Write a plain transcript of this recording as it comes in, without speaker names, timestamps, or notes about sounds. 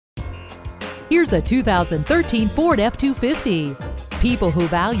Here's a 2013 Ford F-250. People who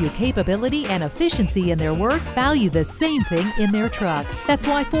value capability and efficiency in their work value the same thing in their truck. That's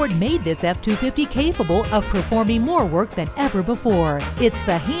why Ford made this F-250 capable of performing more work than ever before. It's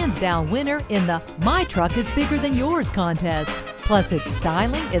the hands-down winner in the "My truck is bigger than yours" contest. Plus, its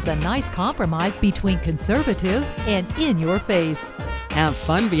styling is a nice compromise between conservative and in your face. Have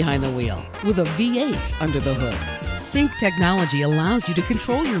fun behind the wheel with a V8 under the hood. Sync technology allows you to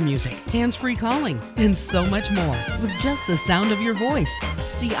control your music, hands-free calling, and so much more with just the sound of your voice.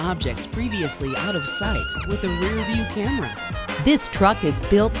 See objects previously out of sight with a rear-view camera. This truck is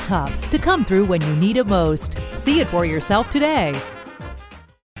built tough to come through when you need it most. See it for yourself today.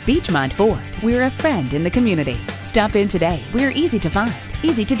 Beechmont Ford, we're a friend in the community. Stop in today. We're easy to find,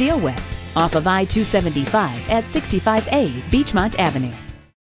 easy to deal with. Off of I-275 at 65A Beechmont Avenue.